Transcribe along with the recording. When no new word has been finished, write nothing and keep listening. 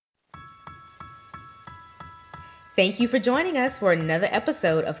Thank you for joining us for another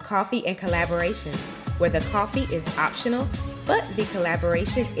episode of Coffee and Collaborations, where the coffee is optional, but the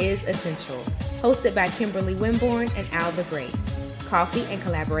collaboration is essential. Hosted by Kimberly Winborn and Al the Great. Coffee and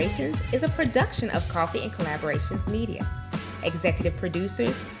Collaborations is a production of Coffee and Collaborations Media. Executive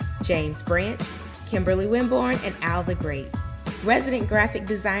producers, James Branch, Kimberly Winborn, and Al the Great. Resident graphic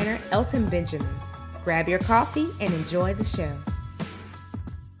designer, Elton Benjamin. Grab your coffee and enjoy the show.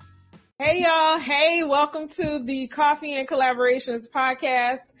 Hey y'all, hey, welcome to the Coffee and Collaborations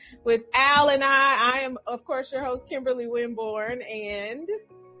podcast with Al and I. I am, of course, your host, Kimberly Winborn, and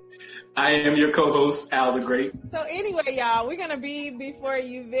I am your co-host, Al the Great. So anyway, y'all, we're going to be before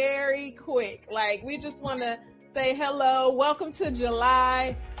you very quick. We just want to say hello. Welcome to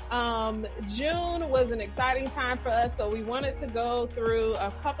July. June was an exciting time for us, so we wanted to go through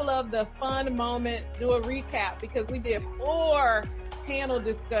a couple of the fun moments, do a recap, because we did 4 panel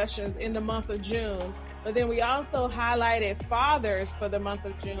discussions in the month of June, but then we also highlighted fathers for the month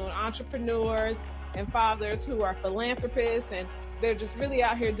of June, entrepreneurs and fathers who are philanthropists, and they're just really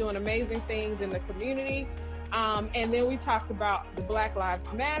out here doing amazing things in the community. And then we talked about the Black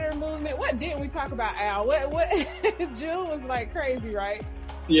Lives Matter movement. What didn't we talk about, Al? What June was like crazy, right?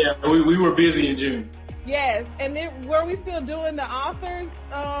 Yeah, we were busy in June. Yes, and then were we still doing the authors,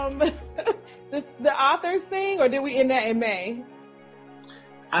 the authors thing, or did we end that in May?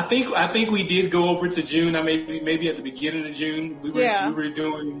 I think we did go over to June. Maybe at the beginning of June we were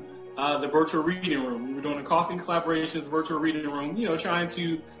doing the virtual reading room. We were doing a Coffee and Collaborations virtual reading room. Trying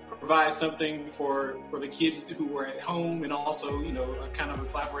to provide something for the kids who were at home, and also a kind of a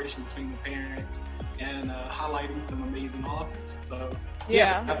collaboration between the parents and highlighting some amazing authors. So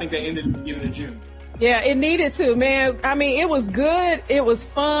yeah, I think that ended at the beginning of June. Yeah, it needed to, man. I mean, it was good. It was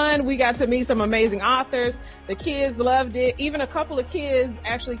fun. We got to meet some amazing authors. The kids loved it. Even a couple of kids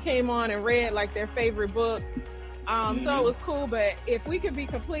actually came on and read their favorite books. So it was cool. But if we could be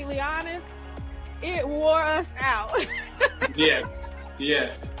completely honest, it wore us out. Yes.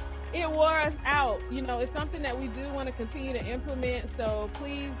 It wore us out. It's something that we do want to continue to implement. So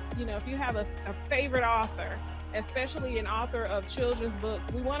please, if you have a favorite author, especially an author of children's books,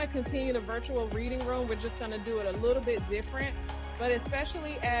 we want to continue the virtual reading room. We're just going to do it a little bit different. But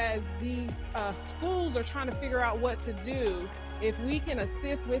especially as the schools are trying to figure out what to do, if we can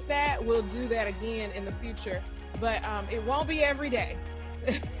assist with that, we'll do that again in the future. But it won't be every day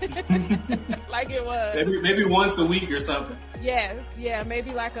like it was. Maybe once a week or something. Yes, yeah,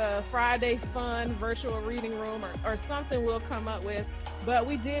 maybe like a Friday fun virtual reading room or something we'll come up with. But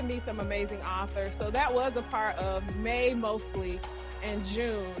we did meet some amazing authors. So that was a part of May mostly and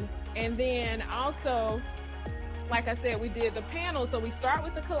June. And then also, like I said, we did the panel. So we start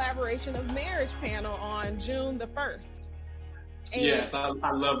with the collaboration of marriage panel on June the 1st. And yes,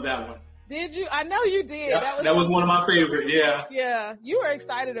 I love that one. Did you? I know you did. Yeah, that was one of my favorite, yeah. Yeah, you were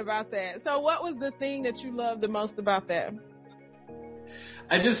excited about that. So what was the thing that you loved the most about that?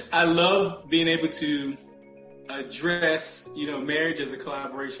 I love being able to address, marriage as a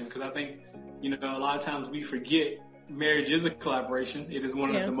collaboration, because I think, a lot of times we forget marriage is a collaboration. It is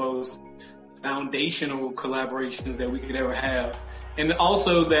one of the most foundational collaborations that we could ever have. And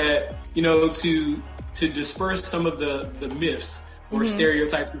also that, to disperse some of the myths or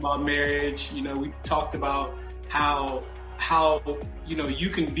stereotypes about marriage. We talked about how you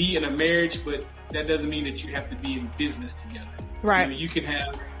can be in a marriage, but that doesn't mean that you have to be in business together. Right. You can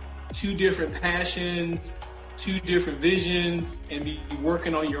have 2 different passions, 2 different visions, and be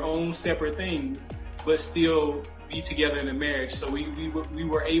working on your own separate things, but still be together in a marriage. So we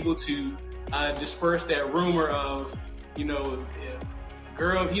were able to disperse that rumor of,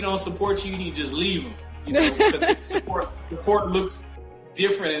 if he don't support you, he just leave him. Because support looks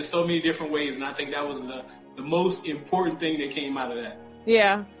different in so many different ways, and I think that was the most important thing that came out of that.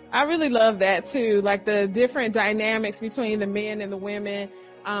 Yeah, I really love that too, like the different dynamics between the men and the women,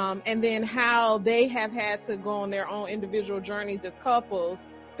 and then how they have had to go on their own individual journeys as couples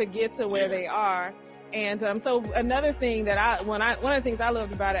to get to where they are. And so another thing that one of the things I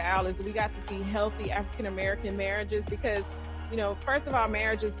loved about it, Al, is we got to see healthy African American marriages, because first of all,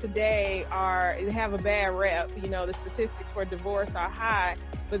 marriages today have a bad rep. The statistics for divorce are high,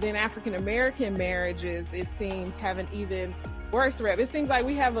 but then African American marriages, it seems, have an even worse rep. It seems like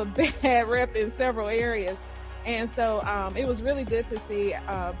we have a bad rep in several areas. And so it was really good to see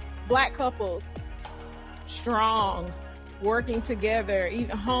Black couples strong, working together,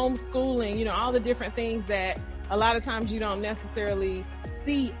 even homeschooling, all the different things that a lot of times you don't necessarily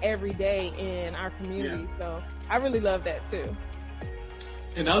see every day in our community. Yeah. So I really love that too.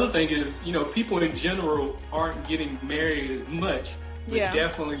 And the other thing is, people in general aren't getting married as much. But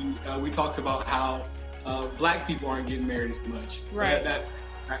definitely, we talked about how Black people aren't getting married as much. So right. That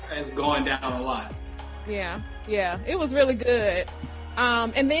has gone down a lot. Yeah, it was really good.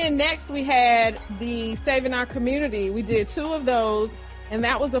 And then next we had the Saving Our Community. We did 2 of those, and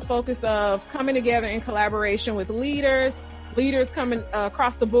that was a focus of coming together in collaboration with leaders coming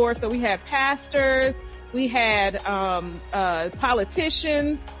across the board. So we had pastors, we had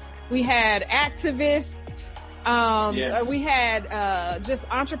politicians, we had activists, yes. we had just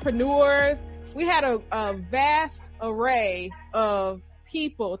entrepreneurs. We had a vast array of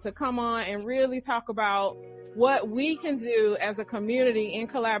people to come on and really talk about what we can do as a community in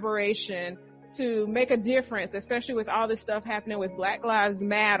collaboration to make a difference, especially with all this stuff happening with Black Lives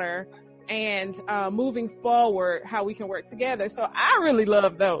Matter and moving forward, how we can work together. So I really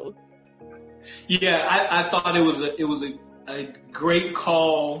love those. Yeah, I thought it was a great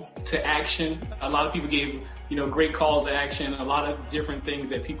call to action. A lot of people gave, great calls to action, a lot of different things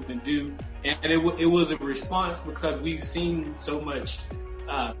that people can do. And it was a response because we've seen so much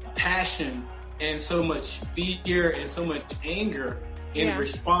passion and so much fear and so much anger in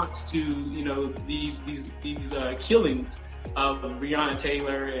response to, these killings of Breonna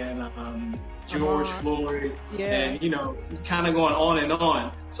Taylor and George Floyd, and kind of going on and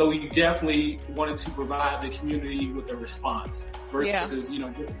on. So we definitely wanted to provide the community with a response versus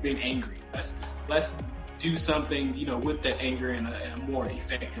just being angry. Let's do something with that anger in a more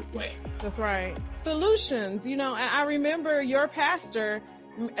effective way. That's right. Solutions. I remember your pastor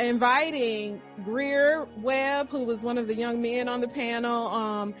inviting Greer Webb, who was one of the young men on the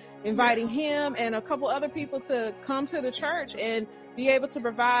panel, inviting him and a couple other people to come to the church and be able to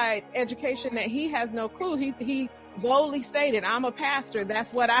provide education that he has no clue. He boldly stated, "I'm a pastor.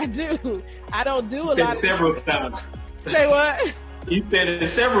 That's what I do. I don't do a lot." Several times. Say what? He said it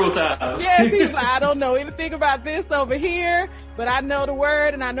several times. Yes, he's like, "I don't know anything about this over here, but I know the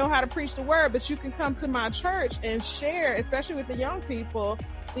word and I know how to preach the word. But you can come to my church and share, especially with the young people,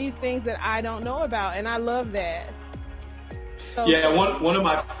 these things that I don't know about." And I love that. So, one of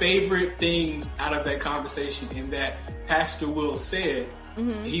my favorite things out of that conversation, in that Pastor Will said,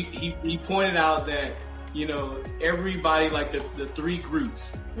 he pointed out that everybody, like the 3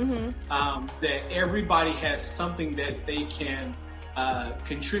 groups, that everybody has something that they can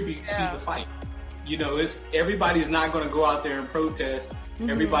contribute to the fight. Everybody's not going to go out there and protest.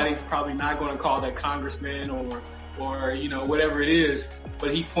 Everybody's probably not going to call their congressman or whatever it is.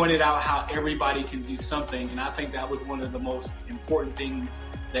 But he pointed out how everybody can do something, and I think that was one of the most important things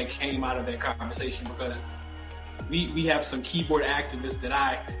that came out of that conversation, because we have some keyboard activists that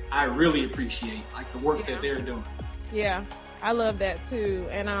I really appreciate, like the work that they're doing. Yeah, I love that too.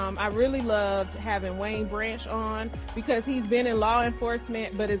 And I really loved having Wayne Branch on, because he's been in law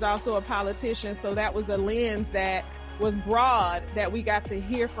enforcement but is also a politician. So that was a lens that was broad, that we got to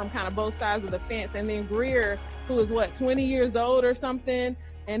hear from kind of both sides of the fence. And then Greer, who is 20 years old or something,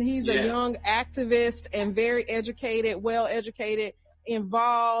 and he's a young activist and very educated, well-educated,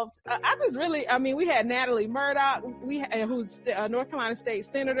 involved. We had Natalie Murdoch, who's a North Carolina State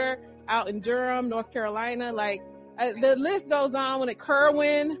Senator out in Durham, North Carolina. The list goes on. When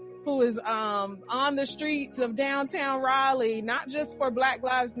Kerwin, who is on the streets of downtown Raleigh, not just for Black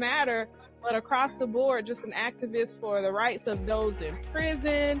Lives Matter, but across the board, just an activist for the rights of those in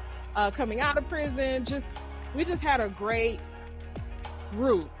prison, coming out of prison. We just had a great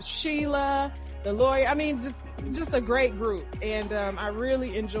group. Sheila, the lawyer, just a great group. And I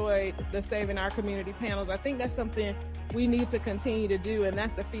really enjoyed the Saving Our Community panels. I think that's something we need to continue to do, and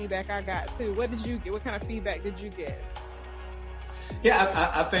that's the feedback I got too. What did you get? What kind of feedback did you get?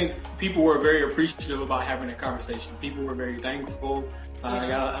 Yeah, I think people were very appreciative about having a conversation. People were very thankful.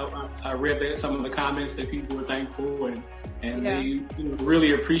 I read some of the comments that people were thankful, and they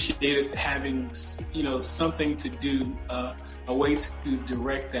really appreciated having something to do, a way to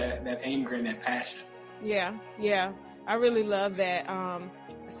direct that anger and that passion. Yeah, I really love that.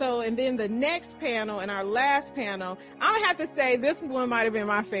 And then the next panel and our last panel, I'm gonna have to say this one might have been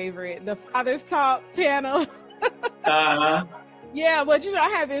my favorite, the Father's Talk panel. Yeah, but I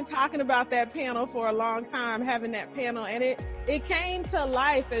have been talking about that panel for a long time, having that panel, and it came to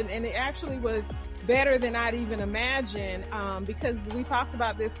life, and it actually was better than I'd even imagined, because we talked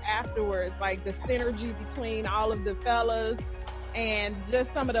about this afterwards, like the synergy between all of the fellas and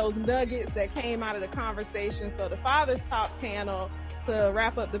just some of those nuggets that came out of the conversation. So the Father's Talk panel, to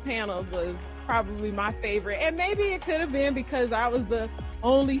wrap up the panels, was probably my favorite, and maybe it could have been because I was the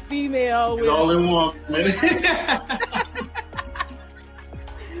only female. The only one.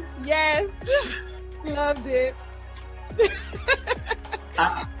 Yes, loved it.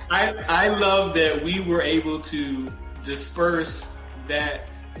 I love that we were able to disperse that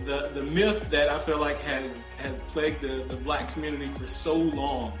the myth that I feel like has plagued the black community for so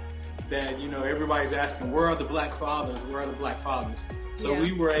long, that, you know, everybody's asking, where are the black fathers? Where are the black fathers? So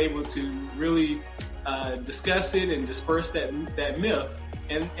we were able to really discuss it and disperse that myth,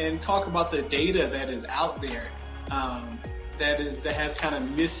 and talk about the data that is out there, that has kind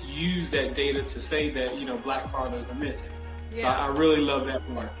of misused that data to say that, you know, black fathers are missing. So I really love that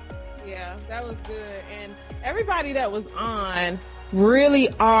part. Yeah, that was good. And everybody that was on really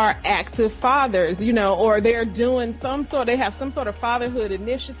are active fathers, you know, or they're doing they have some sort of fatherhood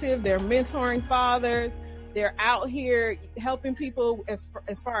initiative. They're mentoring fathers. They're out here helping people as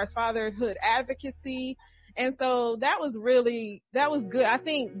far as fatherhood advocacy. And so that was good. I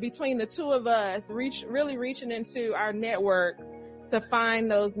think between the two of us really reaching into our networks to find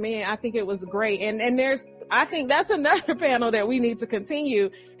those men, I think it was great. And I think that's another panel that we need to continue.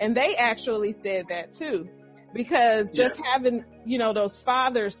 And they actually said that too, because just having, you know, those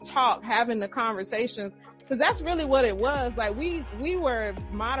fathers talk, having the conversations, because that's really what it was. Like we were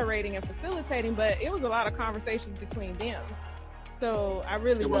moderating and facilitating, but it was a lot of conversations between them. So I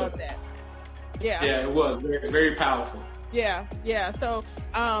really love that. Yeah. Yeah, it was very, very powerful. Yeah. So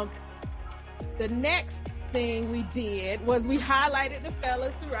the next thing we did was we highlighted the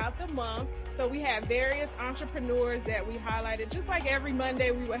fellas throughout the month. So we had various entrepreneurs that we highlighted. Just like every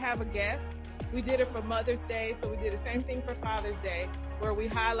Monday, we would have a guest. We did it for Mother's Day, so we did the same thing for Father's Day, where we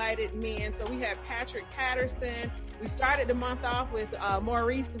highlighted men. So we had Patrick Patterson. We started the month off with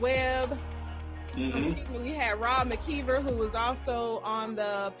Maurice Webb. Mm-hmm. We had Rob McKeever, who was also on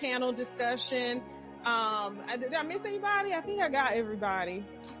the panel discussion. Did I miss anybody? I think I got everybody.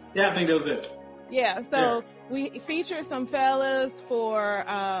 Yeah, I think that was it. Yeah, so we featured some fellas for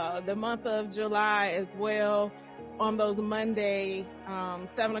the month of July as well on those Monday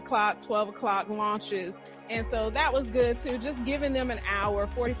 7 o'clock, 12 o'clock launches. And so that was good too, just giving them an hour,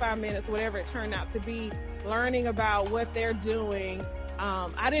 45 minutes, whatever it turned out to be, learning about what they're doing.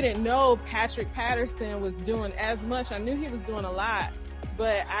 I didn't know Patrick Patterson was doing as much. I knew he was doing a lot,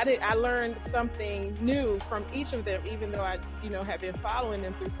 but I learned something new from each of them, even though I, you know, have been following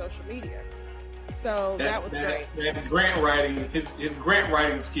them through social media. So that was great. That grant writing, his grant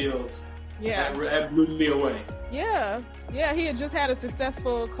writing skills, that blew me away. Yeah, he had just had a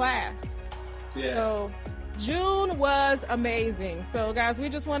successful class. Yeah. So June was amazing. So guys, we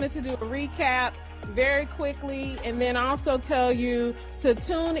just wanted to do a recap very quickly, and then also tell you to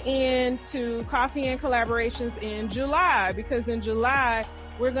tune in to Coffee and Collaborations in July, because in July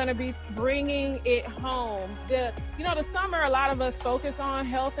we're going to be bringing it home. The summer, a lot of us focus on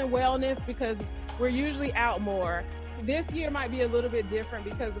health and wellness because we're usually out more. This year might be a little bit different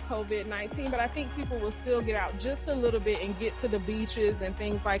because of COVID-19, but I think people will still get out just a little bit and get to the beaches and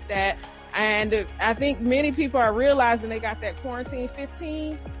things like that. And I think many people are realizing they got that quarantine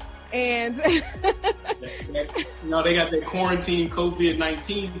 15. And no, they got that quarantine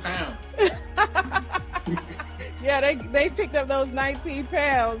COVID-19 pounds. Yeah, they picked up those 19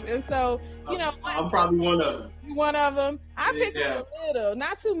 pounds. And so, I'm probably one of them. One of them. I picked up a little,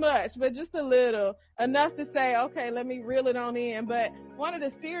 not too much, but just a little, enough to say, okay, let me reel it on in. But one of the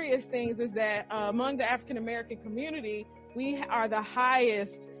serious things is that among the African American community, we are the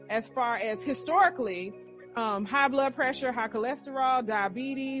highest as far as historically high blood pressure, high cholesterol,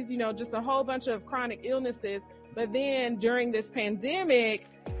 diabetes, just a whole bunch of chronic illnesses. But then during this pandemic,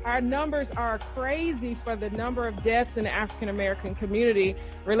 our numbers are crazy for the number of deaths in the African American community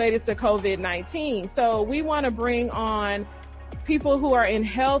related to COVID-19. So we want to bring on people who are in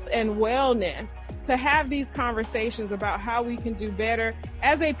health and wellness to have these conversations about how we can do better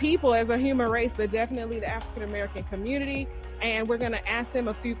as a people, as a human race, but definitely the African American community. And we're going to ask them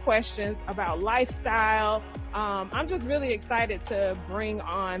a few questions about lifestyle. I'm just really excited to bring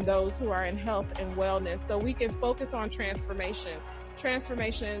on those who are in health and wellness so we can focus on transformational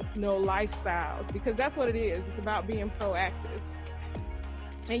lifestyles, because that's what it is. It's about being proactive.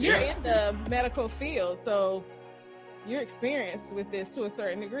 And you're in the medical field, so you're experienced with this to a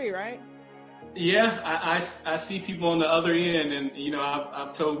certain degree, right? Yeah, I see people on the other end, and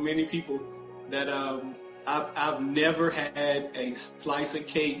I've told many people that I've never had a slice of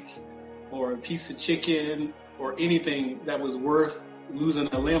cake or a piece of chicken or anything that was worth losing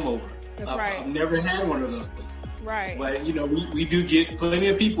a limb over. I've never had one of those. Right. But we do get plenty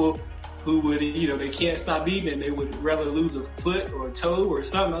of people who would they can't stop eating and they would rather lose a foot or a toe or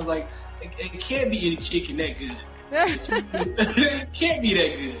something. I was like, it can't be any chicken that good. It can't be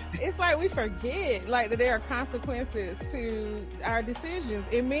that good. It's like we forget that there are consequences to our decisions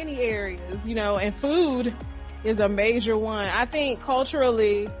in many areas, and food is a major one. I think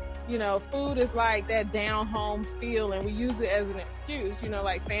culturally, food is like that down home feel, and we use it as an excuse,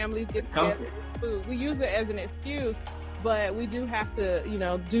 like families get together with food. We use it as an excuse, but we do have to,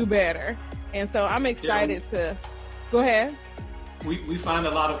 do better. And so I'm excited to go ahead. We find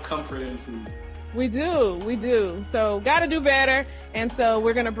a lot of comfort in food. We do. So got to do better. And so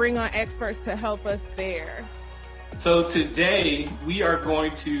we're going to bring on experts to help us there. So today we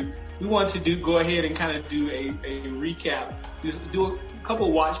want to go ahead and kind of do a recap. Do a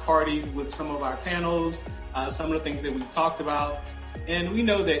couple watch parties with some of our panels, some of the things that we've talked about. And we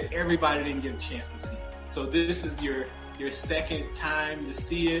know that everybody didn't get a chance to see it. So this is your second time to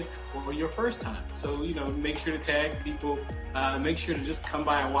see it, or your first time. So, make sure to tag people, make sure to just come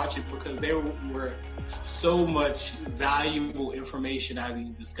by and watch it, because there were so much valuable information out of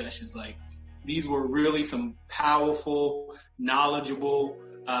these discussions. Like, these were really some powerful, knowledgeable,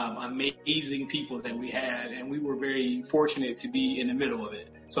 amazing people that we had, and we were very fortunate to be in the middle of it.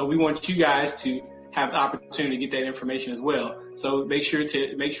 So we want you guys to have the opportunity to get that information as well. So make sure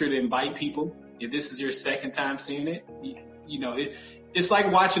to invite people. If this is your second time seeing it, it's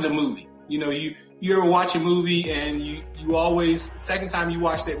like watching a movie. You ever watch a movie and you always, second time you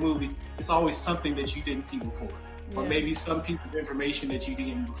watch that movie, it's always something that you didn't see before. Yeah. Or maybe some piece of information that you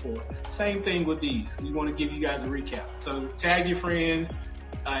didn't before. Same thing with these. We want to give you guys a recap. So tag your friends,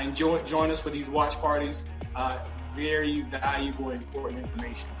 join us for these watch parties. Very valuable, important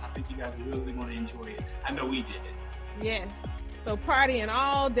information. I think you guys really want to enjoy it. I know we did it. Yes. So partying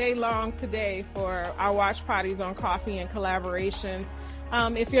all day long today for our watch parties on Coffee and Collaborations.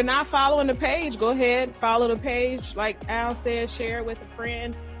 If you're not following the page, go ahead, follow the page. Like Al said, share it with a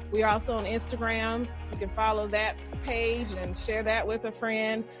friend. We are also on Instagram. You can follow that page and share that with a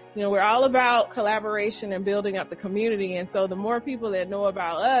friend. We're all about collaboration and building up the community. And so the more people that know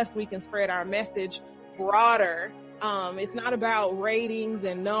about us, we can spread our message broader. It's not about ratings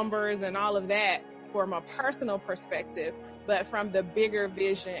and numbers and all of that from a personal perspective, but from the bigger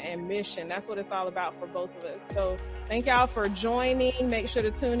vision and mission. That's what it's all about for both of us. So thank y'all for joining. Make sure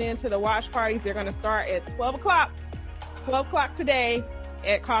to tune in to the watch parties. They're going to start at 12 o'clock today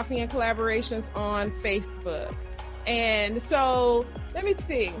at Coffee and Collaborations on Facebook. And so let me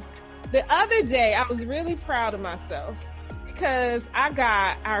see. The other day, I was really proud of myself because I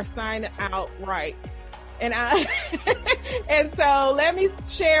got our sign out right. And so let me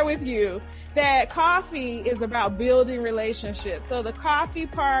share with you that coffee is about building relationships. So the coffee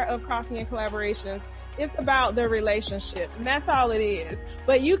part of Coffee and Collaborations, it's about the relationship, and that's all it is.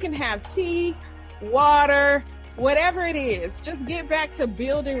 But you can have tea, water, whatever it is. Just get back to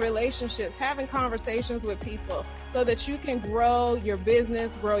building relationships, having conversations with people so that you can grow your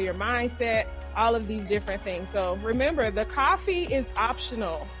business, grow your mindset, all of these different things. So remember, the coffee is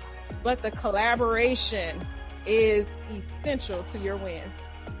optional, but the collaboration is essential to your win.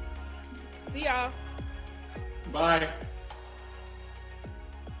 See y'all. Bye.